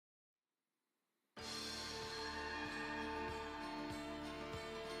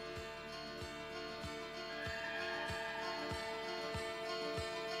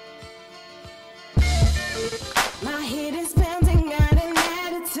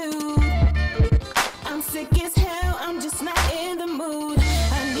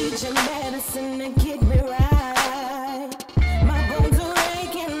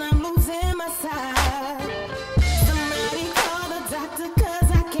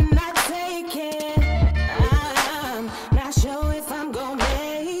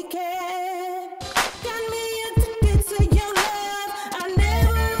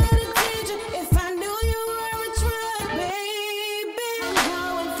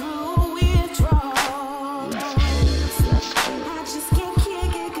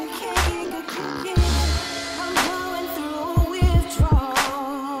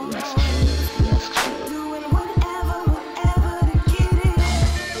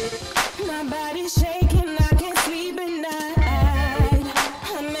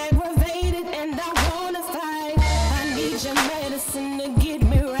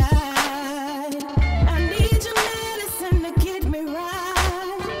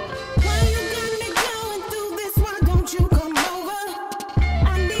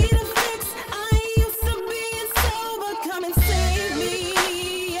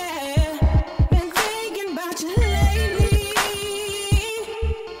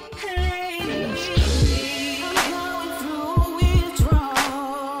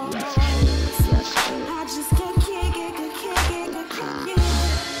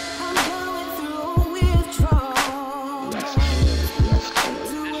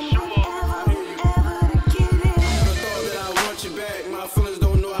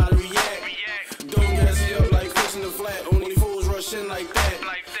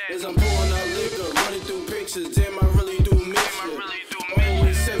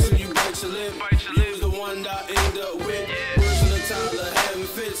lip. You was the one that I ended up with. Worse than a toddler having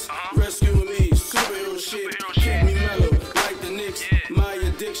fits. Rescuing me, superhero shit. Keep me mellow like the Knicks. My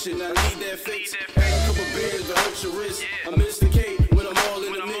addiction, I need that fix. Had a couple beers to hurt your wrist. I miss the cake when I'm all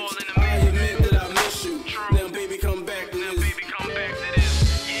in the mix.